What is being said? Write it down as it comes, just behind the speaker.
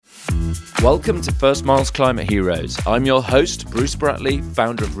Welcome to First Mile's Climate Heroes. I'm your host, Bruce Bratley,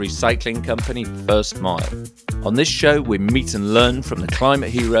 founder of recycling company First Mile. On this show, we meet and learn from the climate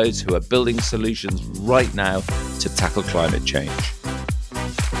heroes who are building solutions right now to tackle climate change.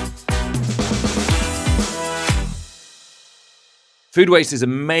 Food waste is a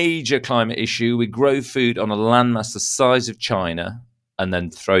major climate issue. We grow food on a landmass the size of China and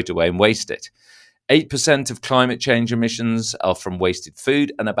then throw it away and waste it. 8% of climate change emissions are from wasted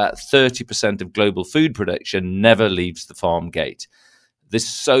food, and about 30% of global food production never leaves the farm gate. This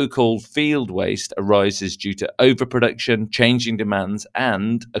so-called field waste arises due to overproduction, changing demands,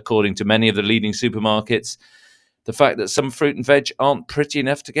 and, according to many of the leading supermarkets, the fact that some fruit and veg aren't pretty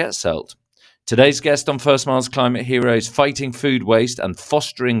enough to get sold. Today's guest on First Mile's Climate Heroes, fighting food waste and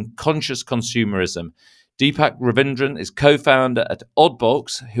fostering conscious consumerism. Deepak Ravindran is co-founder at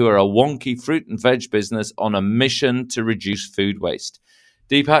Oddbox, who are a wonky fruit and veg business on a mission to reduce food waste.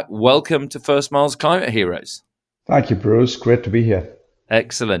 Deepak, welcome to First Mile's Climate Heroes. Thank you, Bruce. Great to be here.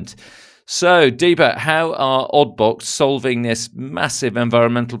 Excellent. So, Deepak, how are Oddbox solving this massive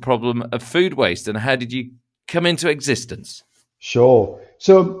environmental problem of food waste, and how did you come into existence? Sure.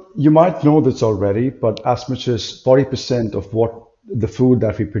 So you might know this already, but as much as 40% of what the food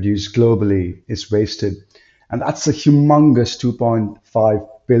that we produce globally is wasted. And that's a humongous 2.5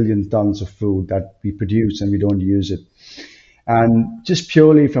 billion tons of food that we produce and we don't use it. And just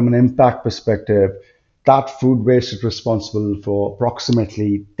purely from an impact perspective, that food waste is responsible for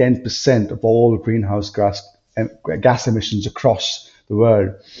approximately 10% of all greenhouse gas emissions across the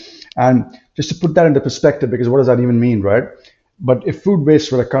world. And just to put that into perspective, because what does that even mean, right? But if food waste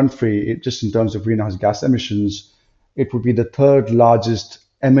for a country, just in terms of greenhouse gas emissions, it would be the third largest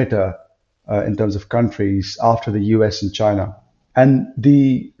emitter in terms of countries after the US and China. And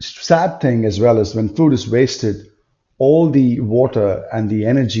the sad thing as well is when food is wasted, all the water and the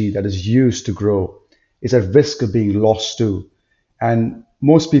energy that is used to grow is at risk of being lost too. And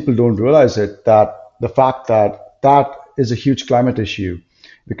most people don't realize it, that the fact that that is a huge climate issue.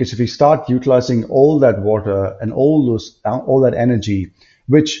 Because if we start utilizing all that water and all that energy,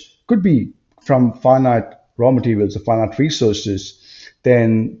 which could be from finite raw materials or finite resources,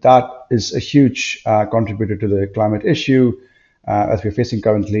 then that is a huge contributor to the climate issue as we're facing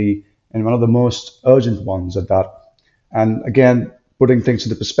currently, and one of the most urgent ones at that. And again, putting things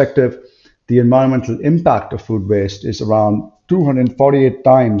into perspective, the environmental impact of food waste is around 248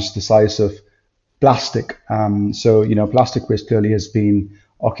 times the size of plastic. Plastic waste clearly has been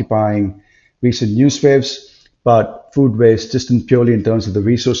occupying recent news waves, but food waste, just purely in terms of the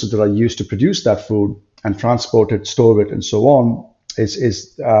resources that are used to produce that food and transport it, store it, and so on,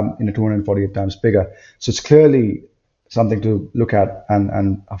 is 248 times bigger. So it's clearly something to look at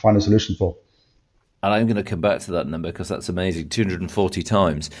and find a solution for. And I'm going to come back to that number because that's amazing, 240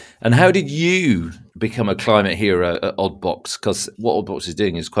 times. And how did you become a climate hero at Oddbox? Because what Oddbox is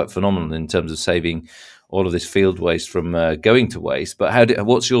doing is quite phenomenal in terms of saving all of this field waste from going to waste. But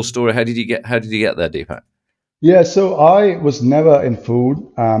what's your story? How did you get there, Deepak? Yeah, so I was never in food.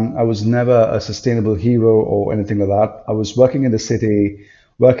 I was never a sustainable hero or anything like that. I was working in the city,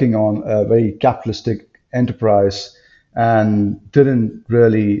 working on a very capitalistic enterprise, and didn't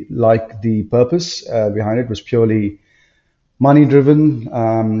really like the purpose behind it. It was purely money driven.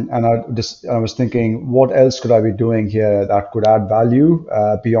 And I was thinking, what else could I be doing here that could add value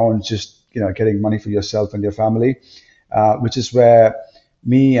beyond just getting money for yourself and your family, which is where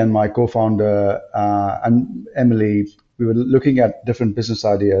me and my co-founder and Emily, we were looking at different business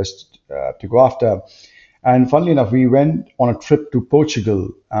ideas to go after. And funnily enough, we went on a trip to Portugal.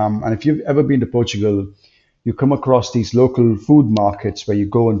 And if you've ever been to Portugal, you come across these local food markets where you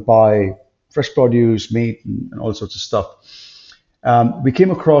go and buy fresh produce, meat, and all sorts of stuff. We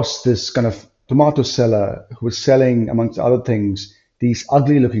came across this kind of tomato seller who was selling, amongst other things, these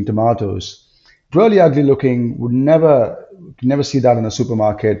ugly looking tomatoes. Really ugly looking, would never see that in a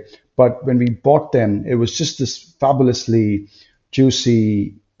supermarket. But when we bought them, it was just this fabulously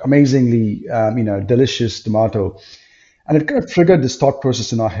juicy, amazingly, delicious tomato. And it kind of triggered this thought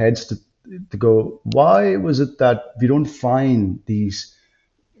process in our heads to go, why was it that we don't find these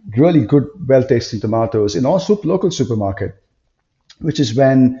really good, well-tasting tomatoes in our local supermarket? Which is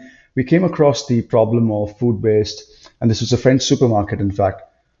when we came across the problem of food waste. And this was a French supermarket, in fact,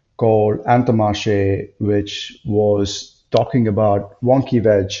 called Intermarché, which was talking about wonky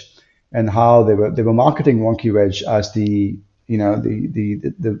veg and how they were marketing wonky veg as the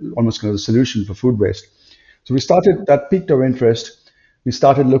almost kind of the solution for food waste. So that piqued our interest. We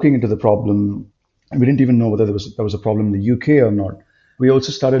started looking into the problem, and we didn't even know whether there was a problem in the UK or not. We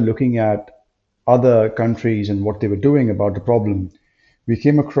also started looking at other countries and what they were doing about the problem. we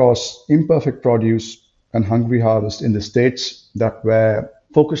came across imperfect produce and hungry harvest in the states that were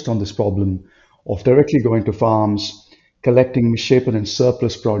focused on this problem of directly going to farms, collecting misshapen and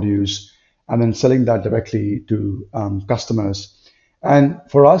surplus produce, and then selling that directly to customers. And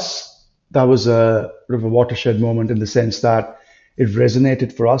for us, that was a bit of a watershed moment in the sense that it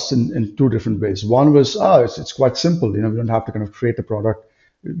resonated for us in two different ways. One was, it's quite simple. We don't have to kind of create a product.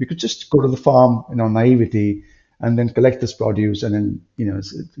 We could just go to the farm, naivety, and then collect this produce and then,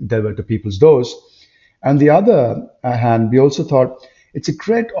 deliver to people's doors. And the other hand, we also thought it's a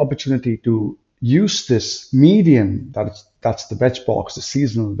great opportunity to use this medium that's the veg box, the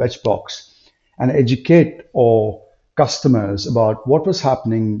seasonal veg box, and educate our customers about what was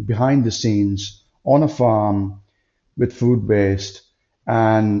happening behind the scenes on a farm with food waste,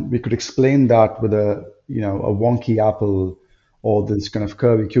 and we could explain that with a wonky apple or this kind of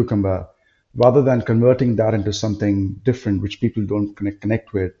curvy cucumber, rather than converting that into something different which people don't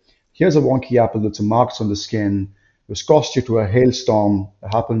connect with. Here's a wonky apple with some marks on the skin. It was cost you to a hailstorm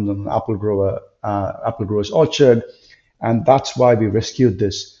that happened on an apple grower's orchard, and that's why we rescued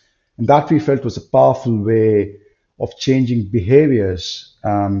this. And that we felt was a powerful way of changing behaviors,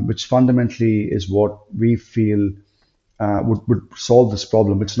 which fundamentally is what we feel would solve this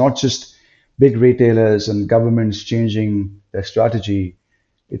problem. It's not just big retailers and governments changing their strategy.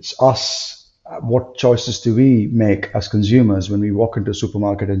 It's us. What choices do we make as consumers when we walk into a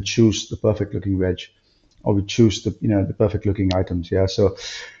supermarket and choose the perfect looking veg, or we choose the perfect looking items? Yeah. So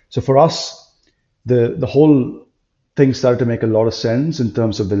for us, the whole thing started to make a lot of sense in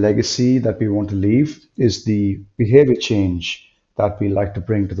terms of the legacy that we want to leave is the behavior change that we like to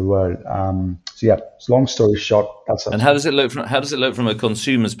bring to the world. So yeah, it's long story short. That's and how does it look from a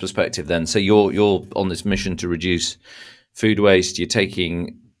consumer's perspective then? So you're on this mission to reduce food waste. You're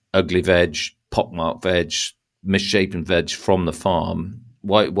taking ugly veg, pockmarked veg, misshapen veg from the farm.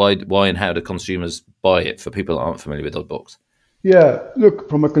 Why and how do consumers buy it for people that aren't familiar with Oddbox? Yeah, look,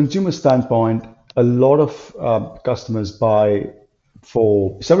 from a consumer standpoint, a lot of customers buy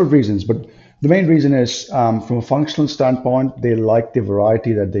for several reasons, but the main reason is from a functional standpoint, they like the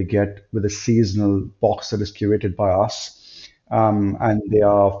variety that they get with a seasonal box that is curated by us. And they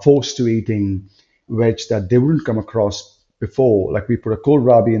are forced to eating veg that they wouldn't come across before. Like we put a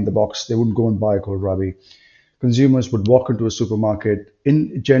kohlrabi in the box, they wouldn't go and buy a kohlrabi. Consumers would walk into a supermarket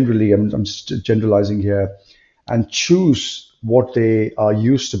generally, I'm just generalizing here, and choose what they are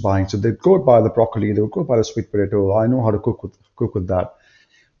used to buying. So they'd go buy the broccoli, they would go buy the sweet potato. I know how to cook with that.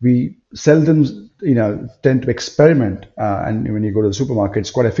 We seldom, tend to experiment. And when you go to the supermarket,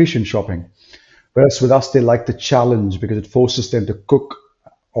 it's quite efficient shopping. Whereas with us, they like the challenge because it forces them to cook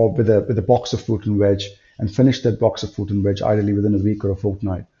or with a box of fruit and veg and finish that box of fruit and veg ideally within a week or a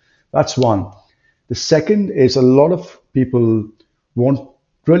fortnight. That's one. The second is a lot of people won't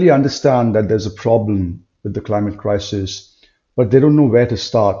really understand that there's a problem with the climate crisis, but they don't know where to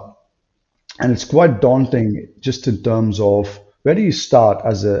start. And it's quite daunting just in terms of where do you start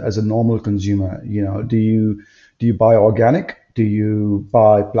as a normal consumer? Do you buy organic? Do you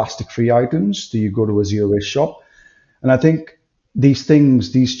buy plastic-free items? Do you go to a zero-waste shop? And I think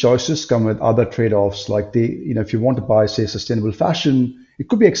these choices come with other trade-offs. Like if you want to buy, say, sustainable fashion, it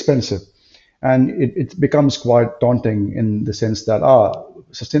could be expensive, and it becomes quite daunting in the sense that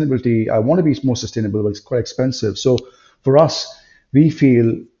sustainability. I want to be more sustainable, but it's quite expensive. So for us, we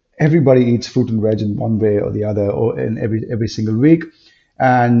feel everybody eats fruit and veg in one way or the other, or in every single week,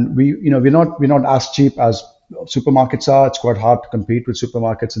 and we're not as cheap as supermarkets are. It's quite hard to compete with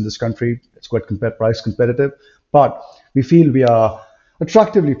supermarkets in this country. It's quite price competitive, but we feel we are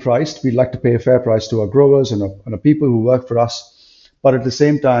attractively priced. We'd like to pay a fair price to our growers and our people who work for us. But at the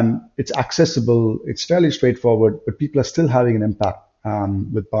same time, it's accessible. It's fairly straightforward, but people are still having an impact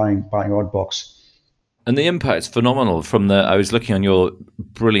with buying Oddbox. And the impact's phenomenal. I was looking on your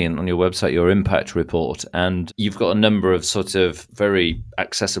website, your impact report, and you've got a number of sort of very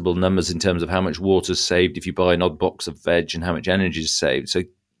accessible numbers in terms of how much water's saved if you buy an odd box of veg and how much energy is saved. So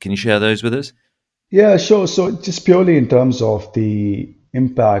can you share those with us? Yeah, sure. So just purely in terms of the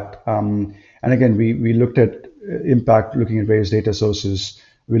impact, and again, we looked at impact looking at various data sources.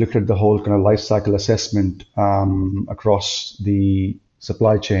 We looked at the whole kind of life cycle assessment across the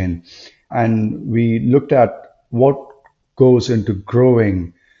supply chain. And we looked at what goes into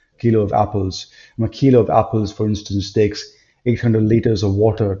growing a kilo of apples. And a kilo of apples, for instance, takes 800 liters of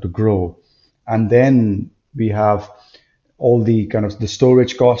water to grow. And then we have all the kind of the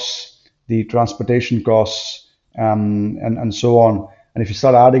storage costs, the transportation costs, and so on. And if you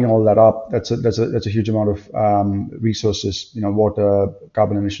start adding all that up, that's a huge amount of resources, water,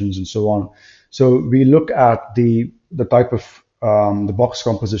 carbon emissions, and so on. So we look at the type of the box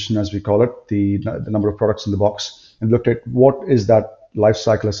composition, as we call it, the number of products in the box, and looked at what is that life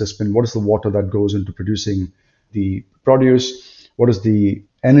cycle assessment, what is the water that goes into producing the produce, what is the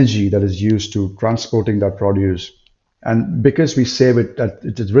energy that is used to transporting that produce. And because we save it at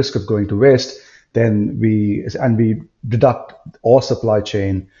the risk of going to waste, then we deduct our supply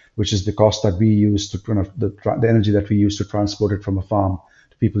chain, which is the cost that we use to kind of the energy that we use to transport it from a farm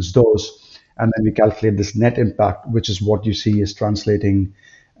to people's doors, and then we calculate this net impact, which is what you see is translating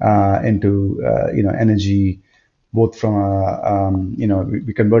into energy, both from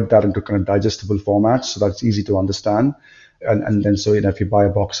we convert that into kind of digestible formats so that it's easy to understand. And then so if you buy a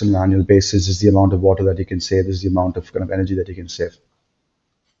box on an annual basis, this is the amount of water that you can save, this is the amount of kind of energy that you can save.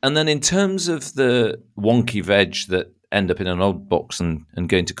 And then in terms of the wonky veg that end up in an odd box and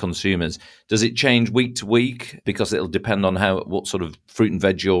going to consumers, does it change week to week because it'll depend on what sort of fruit and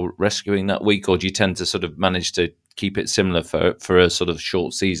veg you're rescuing that week, or do you tend to sort of manage to keep it similar for a sort of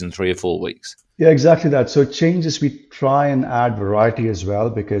short season, 3 or 4 weeks? Yeah, exactly that. So it changes. We try and add variety as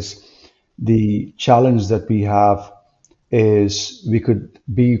well, because the challenge that we have is we could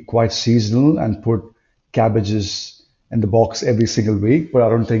be quite seasonal and put cabbages in the box every single week, but I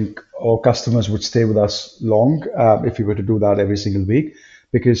don't think our customers would stay with us long if we were to do that every single week,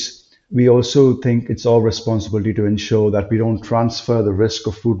 because we also think it's our responsibility to ensure that we don't transfer the risk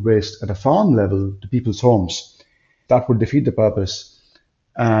of food waste at a farm level to people's homes. That would defeat the purpose.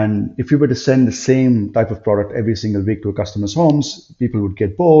 And if we were to send the same type of product every single week to a customer's homes, people would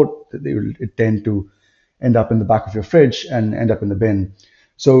get bored. They would tend to end up in the back of your fridge and end up in the bin.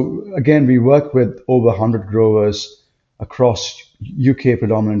 So again, we work with over 100 growers across UK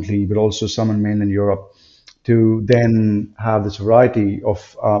predominantly, but also some in mainland Europe, to then have this variety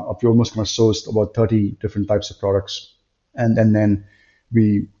of we almost kind of sourced about 30 different types of products. And then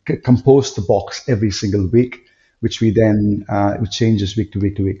we compose the box every single week, which we then which changes week to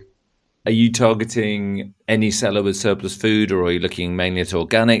week to week. Are you targeting any seller with surplus food, or are you looking mainly at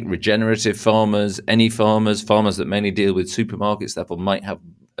organic, regenerative farmers, any farmers that mainly deal with supermarkets, therefore might have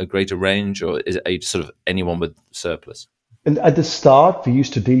a greater range, or is it sort of anyone with surplus? And at the start, we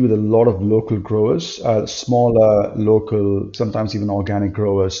used to deal with a lot of local growers, smaller, local, sometimes even organic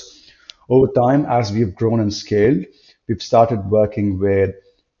growers. Over time, as we've grown and scaled, we've started working with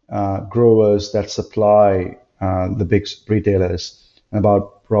growers that supply the big retailers. And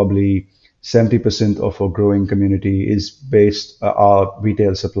about probably 70% of our growing community is based our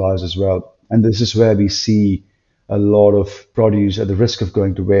retail suppliers as well. And this is where we see a lot of produce at the risk of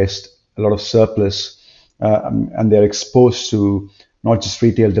going to waste, a lot of surplus, and they're exposed to not just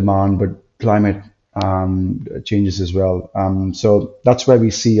retail demand, but climate changes as well. So that's where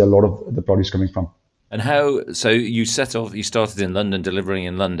we see a lot of the produce coming from. And so you started in London, delivering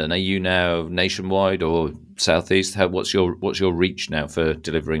in London. Are you now nationwide or Southeast? What's your reach now for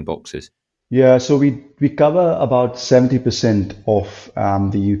delivering boxes? Yeah, so we cover about 70%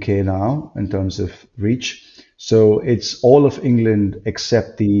 of the UK now in terms of reach. So it's all of England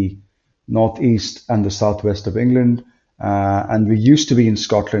except the northeast and the southwest of England. And we used to be in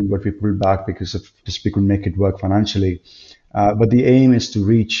Scotland, but we pulled back because of just we couldn't make it work financially. But the aim is to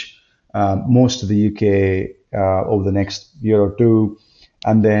reach most of the UK over the next year or two,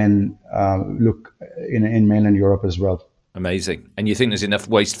 and then look in mainland Europe as well. Amazing. And you think there's enough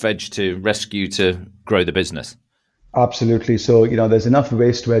waste veg to rescue to grow the business? Absolutely. So, there's enough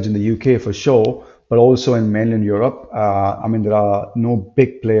waste veg in the UK for sure, but also in mainland Europe. There are no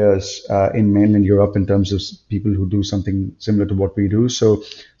big players in mainland Europe in terms of people who do something similar to what we do. So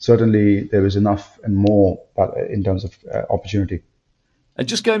certainly there is enough and more in terms of opportunity. And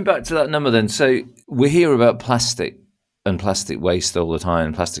just going back to that number then, so we hear about plastic and plastic waste all the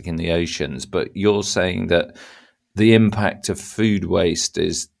time, plastic in the oceans, but you're saying that the impact of food waste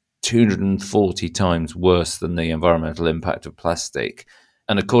is 240 times worse than the environmental impact of plastic.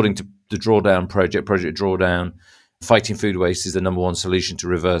 And according to the Drawdown Project Drawdown, fighting food waste is the number one solution to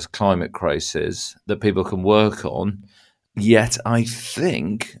reverse climate crisis that people can work on. Yet I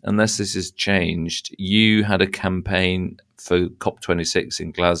think, unless this has changed, you had a campaign for COP26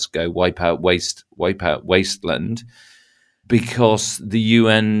 in Glasgow, wipe out wasteland, because the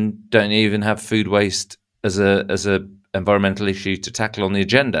UN don't even have food waste as a environmental issue to tackle on the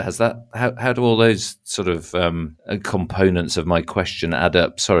agenda. How do all those sort of components of my question add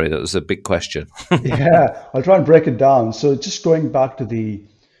up? Sorry, that was a big question. Yeah, I'll try and break it down. So just going back to the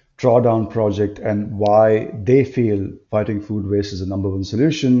Drawdown Project and why they feel fighting food waste is the number one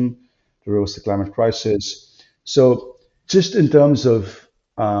solution to reverse the climate crisis. So just in terms of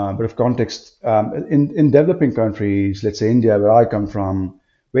a bit of context, in developing countries, let's say India, where I come from,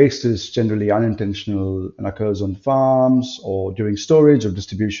 waste is generally unintentional and occurs on farms or during storage or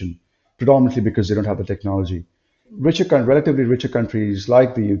distribution, predominantly because they don't have the technology. Relatively richer countries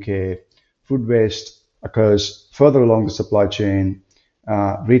like the UK, food waste occurs further along the supply chain.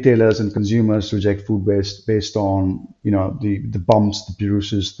 Retailers and consumers reject food waste based on the bumps, the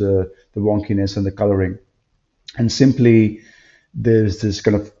bruises, the wonkiness, and the coloring. And simply there's this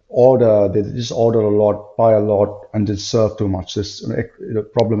kind of order, they just order a lot, buy a lot, and just serve too much. This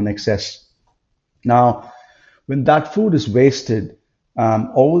problem in excess. Now, when that food is wasted,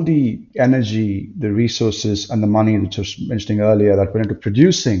 all the energy, the resources, and the money, which I was mentioning earlier, that went into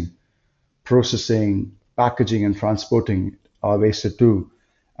producing, processing, packaging, and transporting are wasted too.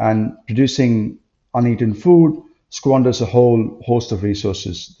 And producing uneaten food squanders a whole host of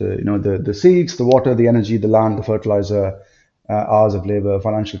resources: the seeds, the water, the energy, the land, the fertilizer, hours of labor,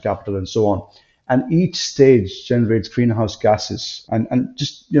 financial capital, and so on. And each stage generates greenhouse gases. And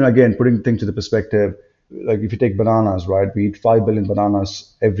just again, putting things into perspective, like if you take bananas, right? We eat 5 billion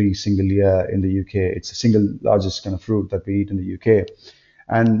bananas every single year in the UK. It's the single largest kind of fruit that we eat in the UK.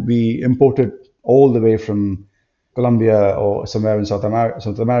 And we import it all the way from Colombia or somewhere in South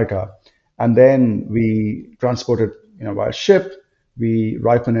America. And then we transport it via ship. We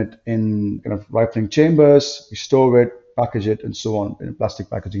ripen it in kind of ripening chambers. We store it, package it, and so on, in plastic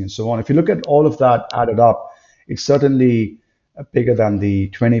packaging and so on. If you look at all of that added up, it's certainly bigger than the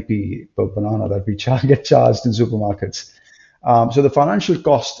 20p per banana that we get charged in supermarkets. So the financial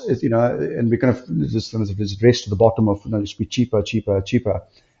cost is, and we kind of this race to the bottom of just be cheaper.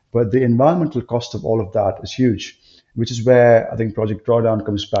 But the environmental cost of all of that is huge, which is where I think Project Drawdown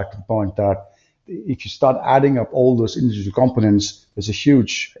comes back to the point that if you start adding up all those individual components, there's a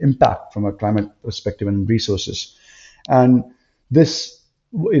huge impact from a climate perspective and resources. And this,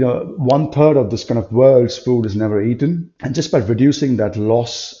 1/3 of this kind of world's food is never eaten. And just by reducing that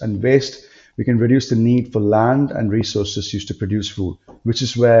loss and waste, we can reduce the need for land and resources used to produce food, which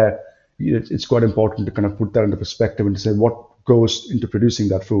is where it's quite important to kind of put that into perspective and to say what goes into producing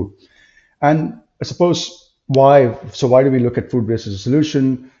that food. And I suppose why do we look at food waste as a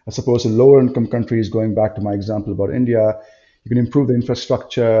solution? I suppose in lower income countries, going back to my example about India, you can improve the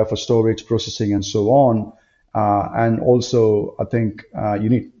infrastructure for storage, processing, and so on. And also, I think you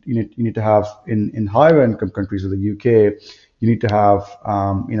need to have in higher income countries of the UK, you need to have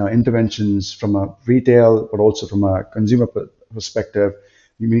interventions from a retail, but also from a consumer perspective.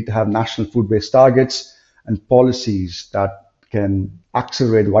 You need to have national food waste targets and policies that can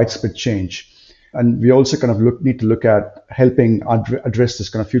accelerate widespread change. And we also kind of need to look at helping address this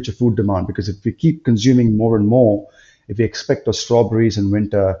kind of future food demand, because if we keep consuming more and more, if we expect our strawberries in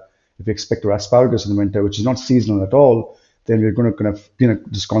winter, if we expect our asparagus in the winter, which is not seasonal at all, then we're going to kind of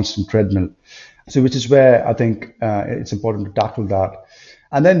this constant treadmill. So which is where I think it's important to tackle that.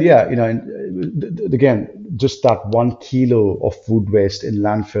 And then again, just that 1 kilo of food waste in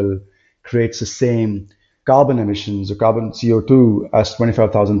landfill creates the same carbon emissions or carbon CO2 as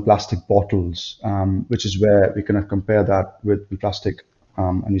 25,000 plastic bottles, which is where we kind of compare that with plastic,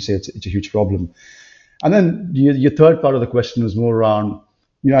 and you say it's a huge problem. And then your third part of the question was more around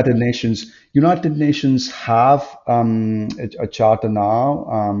United Nations. United Nations have a charter now,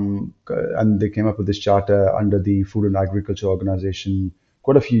 and they came up with this charter under the Food and Agriculture Organization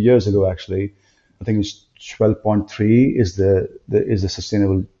quite a few years ago, actually. I think it's 12.3 is the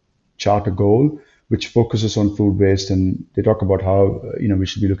sustainable charter goal, which focuses on food waste, and they talk about how we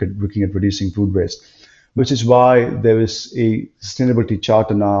should be looking at reducing food waste, which is why there is a sustainability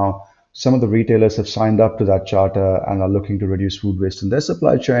charter now. Some of the retailers have signed up to that charter and are looking to reduce food waste in their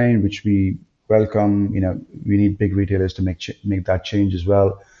supply chain, which we welcome. We need big retailers to make that change as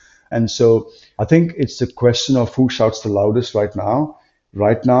well. And so I think it's the question of who shouts the loudest right now.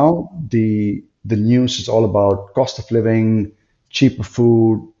 Right now, the news is all about cost of living, cheaper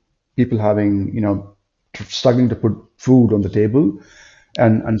food, people having, struggling to put food on the table.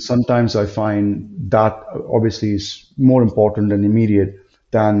 And sometimes I find that obviously is more important and immediate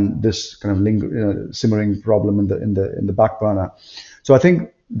than this kind of simmering problem in the back burner. So I think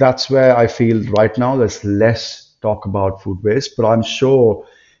that's where I feel right now there's less talk about food waste, but I'm sure,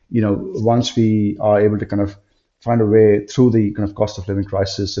 once we are able to kind of find a way through the kind of cost of living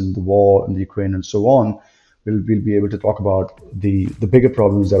crisis and the war in the Ukraine and so on, we'll be able to talk about the bigger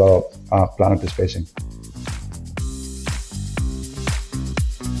problems that our planet is facing.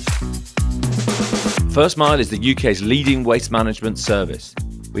 First Mile is the UK's leading waste management service.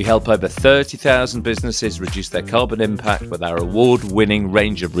 We help over 30,000 businesses reduce their carbon impact with our award-winning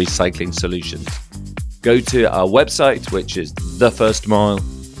range of recycling solutions. Go to our website, which is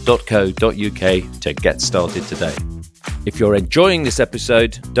thefirstmile.co.uk, to get started today. If you're enjoying this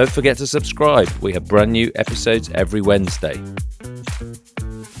episode, don't forget to subscribe. We have brand new episodes every Wednesday.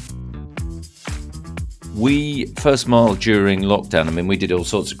 We first mile during lockdown. I mean, we did all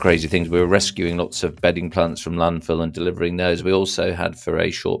sorts of crazy things. We were rescuing lots of bedding plants from landfill and delivering those. We also had, for a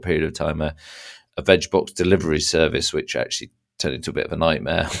short period of time, a veg box delivery service, which actually turned into a bit of a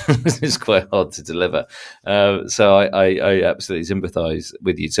nightmare. It's quite hard to deliver. So I absolutely sympathise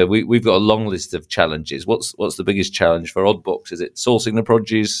with you. So we've got a long list of challenges. What's the biggest challenge for Oddbox? Is it sourcing the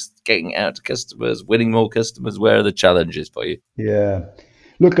produce, getting it out to customers, winning more customers? Where are the challenges for you? Yeah.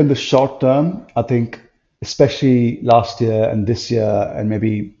 Look, in the short term, I think especially last year and this year and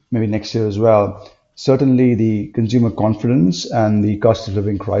maybe next year as well, certainly the consumer confidence and the cost of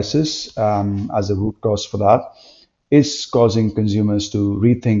living crisis as a root cause for that is causing consumers to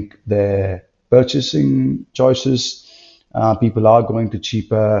rethink their purchasing choices. People are going to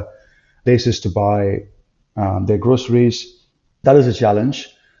cheaper places to buy their groceries. That is a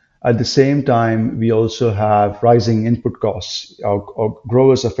challenge. At the same time, we also have rising input costs. Our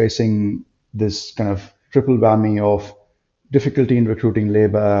growers are facing this kind of triple whammy of difficulty in recruiting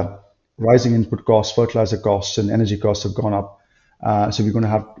labor, rising input costs, fertilizer costs, and energy costs have gone up. So we're going to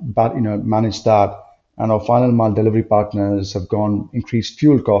have manage that. And our final mile delivery partners have gone increased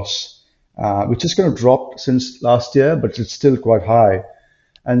fuel costs, which is going to drop since last year, but it's still quite high.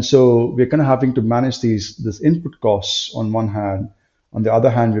 And so we're kind of having to manage this input costs on one hand. On the other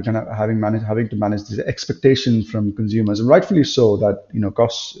hand, we're kind of having to manage this expectation from consumers, and rightfully so, that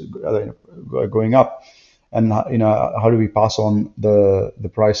costs are going up, and how do we pass on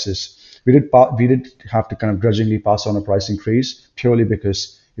the prices? We did have to kind of grudgingly pass on a price increase purely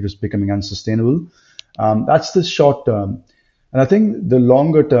because it was becoming unsustainable. That's the short term, and I think the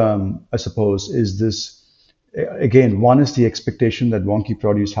longer term, I suppose, is this. Again, one is the expectation that wonky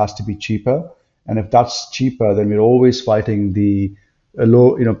produce has to be cheaper, and if that's cheaper, then we're always fighting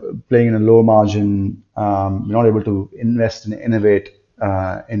playing in a low margin. We're not able to invest and innovate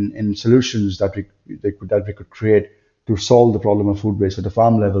in solutions that we could create to solve the problem of food waste at the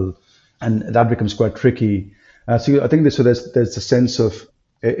farm level, and that becomes quite tricky. So I think there's a sense of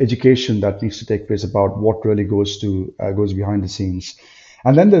education that needs to take place about what really goes behind the scenes.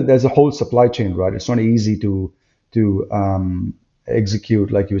 And then there's a whole supply chain, right? It's not easy to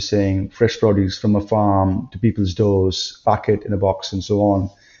execute, like you were saying, fresh produce from a farm to people's doors, pack it in a box, and so on.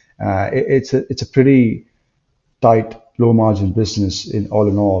 It's a pretty tight, low margin business in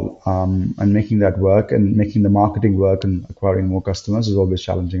all, and making that work and making the marketing work and acquiring more customers is always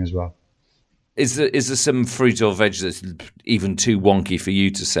challenging as well. Is there some fruit or veg that's even too wonky for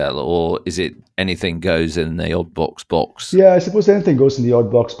you to sell, or is it anything goes in the Oddbox box? Yeah, I suppose anything goes in the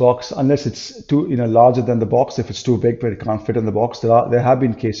Oddbox box, unless it's too larger than the box. If it's too big, but it can't fit in the box, there have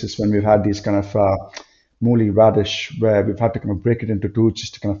been cases when we've had these kind of mooly radish where we've had to kind of break it into two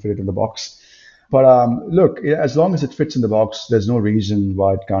just to kind of fit it in the box. But look, as long as it fits in the box, there's no reason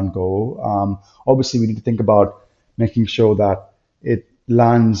why it can't go. Obviously, we need to think about making sure that it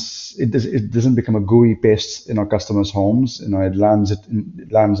doesn't become a gooey paste in our customers' homes. It lands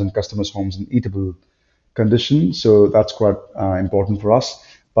in customers' homes in eatable condition. So that's quite important for us.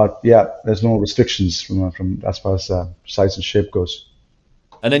 But yeah, there's no restrictions from as far as size and shape goes.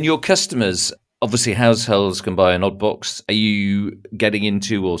 And then your customers, obviously households can buy an Oddbox. Are you getting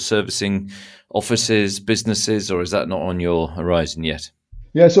into or servicing offices, businesses, or is that not on your horizon yet?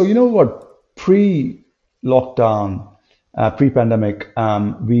 Yeah, so you know what? Pre-lockdown, pre-pandemic,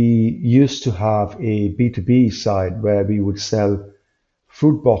 we used to have a B2B side where we would sell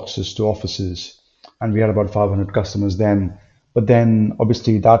fruit boxes to offices, and we had about 500 customers then. But then,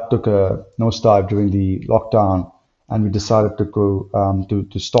 obviously, that took a nosedive during the lockdown, and we decided to go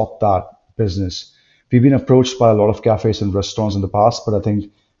to stop that business. We've been approached by a lot of cafes and restaurants in the past, but I think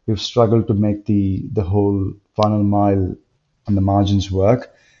we've struggled to make the whole final mile and the margins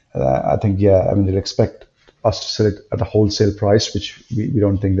work. I think, yeah, I mean, they'll expect us to sell it at a wholesale price, which we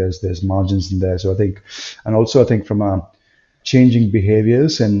don't think there's margins in there. So I think from changing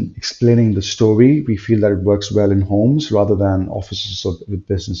behaviors and explaining the story, we feel that it works well in homes rather than offices or with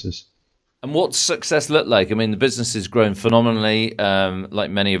businesses. And what's success look like? I mean, the business has grown phenomenally.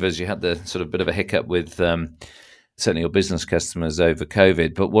 Like many of us, you had the sort of bit of a hiccup with certainly your business customers over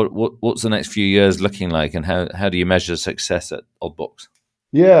COVID. But what's the next few years looking like, and how do you measure success at Oddbox?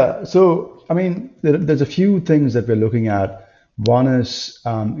 Yeah, so I mean, there's a few things that we're looking at. One is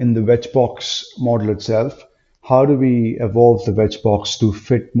in the veg box model itself. How do we evolve the veg box to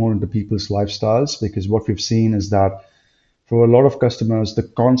fit more into people's lifestyles? Because what we've seen is that for a lot of customers, the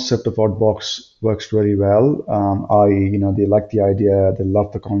concept of Oddbox works really well. They like the idea, they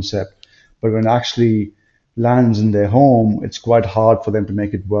love the concept, but when actually lands in their home, it's quite hard for them to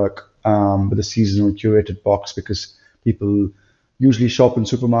make it work with a seasonal curated box, because people usually shop in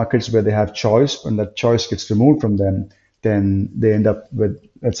supermarkets where they have choice. When that choice gets removed from them, then they end up with,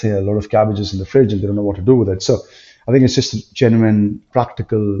 let's say, a lot of cabbages in the fridge and they don't know what to do with it. So I think it's just a genuine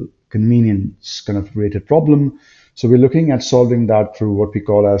practical convenience kind of related problem. So we're looking at solving that through what we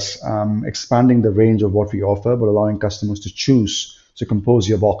call as expanding the range of what we offer, but allowing customers to choose to compose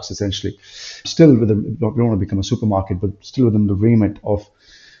your box essentially. Still within, we don't want to become a supermarket, but still within the remit of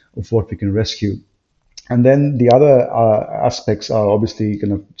what we can rescue. And then the other aspects are obviously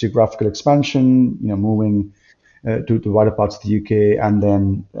kind of geographical expansion, moving to wider parts of the UK and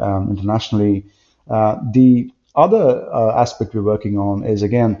then internationally. The other aspect we're working on is,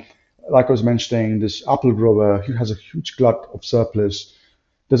 again, like I was mentioning, this apple grower who has a huge glut of surplus,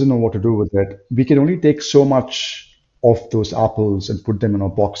 doesn't know what to do with it. We can only take so much of those apples and put them in a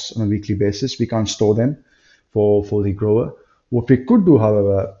box on a weekly basis. We can't store them for the grower. What we could do,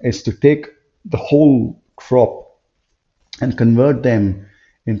 however, is to take the whole crop and convert them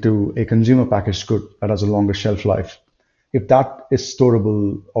into a consumer packaged good that has a longer shelf life. If that is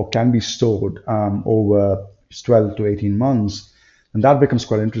storable or can be stored over 12 to 18 months, then that becomes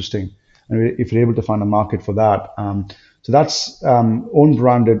quite interesting. And if you're able to find a market for that. So that's own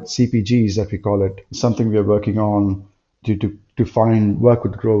branded CPGs that we call it, something we are working on to work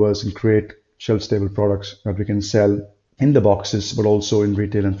with growers and create shelf stable products that we can sell in the boxes, but also in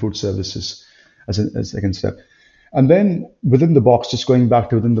retail and food services as a second step. And then within the box, just going back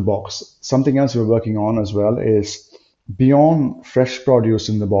to within the box, something else we're working on as well is beyond fresh produce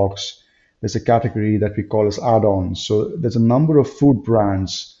in the box, there's a category that we call as add-ons. So there's a number of food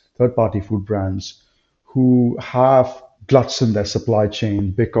brands, third-party food brands, who have gluts in their supply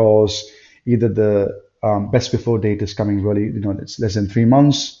chain because either the best before date is coming really, it's less than 3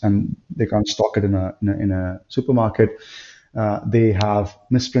 months and they can't stock it in a supermarket. They have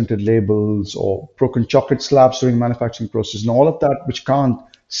misprinted labels or broken chocolate slabs during manufacturing process, and all of that which can't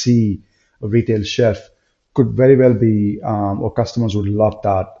see a retail shelf could very well be, or customers would love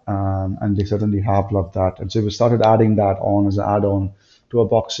that, and they certainly have loved that. And so we started adding that on as an add-on to our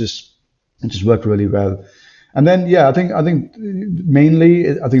boxes, which has worked really well. And then, yeah, I think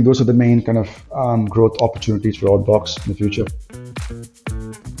mainly, I think those are the main kind of growth opportunities for Oddbox in the future.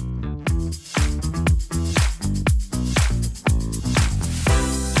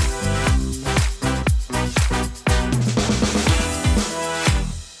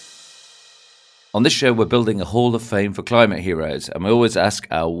 On this show, we're building a Hall of Fame for climate heroes, and we always ask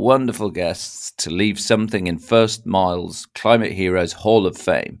our wonderful guests to leave something in First Mile's Climate Heroes Hall of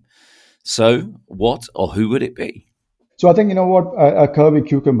Fame. So, what or who would it be? So I think, you know what, a Kirby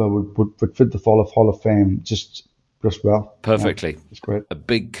cucumber would fit the Hall of Fame just well. Perfectly. Yeah, it's great. A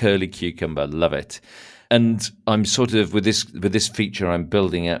big curly cucumber, love it. And I'm sort of with this feature, I'm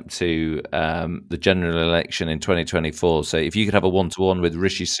building up to the general election in 2024. So if you could have a one-to-one with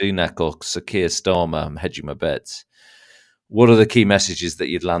Rishi Sunak or Sir Keir Starmer, I'm hedging my bets. What are the key messages that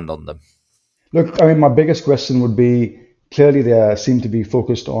you'd land on them? Look, I mean, my biggest question would be, clearly they seem to be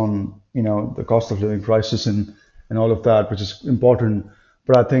focused on, the cost of living crisis and all of that, which is important.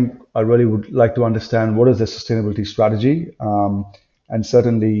 But I think I really would like to understand what is their sustainability strategy, and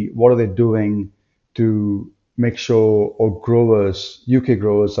certainly what are they doing to make sure our growers, UK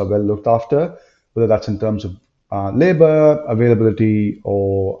growers, are well looked after, whether that's in terms of labor availability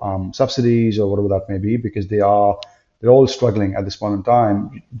or subsidies or whatever that may be, because they're all struggling at this point in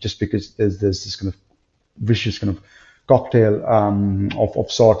time, just because there's this kind of vicious kind of cocktail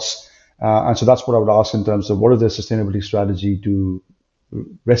of sorts. And so that's what I would ask in terms of what is their sustainability strategy to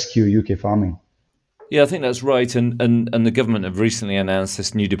rescue UK farming. Yeah, I think that's right. And the government have recently announced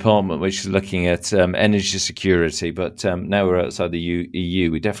this new department, which is looking at energy security. But now we're outside the EU,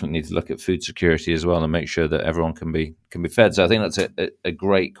 we definitely need to look at food security as well and make sure that everyone can be fed. So I think that's a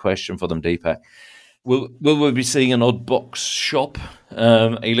great question for them, Deepak. Will we be seeing an Oddbox shop?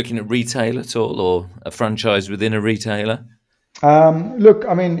 Are you looking at retail at all, or a franchise within a retailer? Look,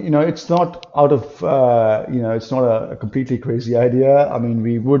 I mean, it's not out of, it's not a completely crazy idea. I mean,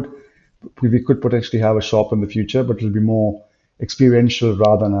 we could potentially have a shop in the future, but it'll be more experiential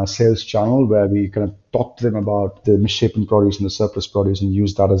rather than a sales channel where we kind of talk to them about the misshapen produce and the surplus produce and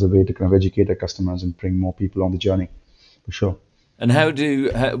use that as a way to kind of educate our customers and bring more people on the journey, for sure. And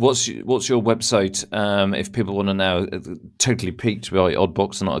what's your website? If people want to know, totally piqued by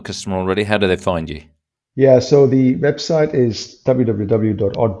Oddbox and not a customer already, how do they find you? Yeah, so the website is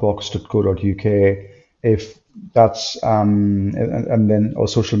www.oddbox.co.uk. If that's and then our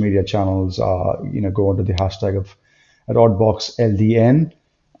social media channels are, go under the hashtag at Oddbox LDN,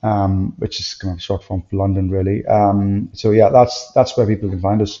 which is kind of short form for London, really. So yeah, that's where people can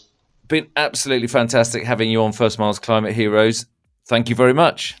find us. Been absolutely fantastic having you on First Miles Climate Heroes. Thank you very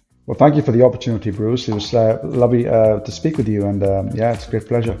much. Well, thank you for the opportunity, Bruce. It was lovely to speak with you, and yeah, it's a great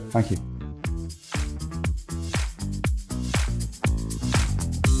pleasure. Thank you.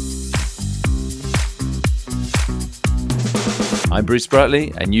 I'm Bruce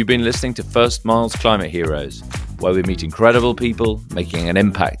Bratley, and you've been listening to First Miles Climate Heroes, where we meet incredible people making an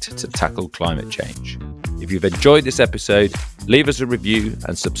impact to tackle climate change. If you've enjoyed this episode, leave us a review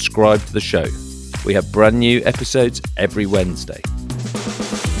and subscribe to the show. We have brand new episodes every Wednesday.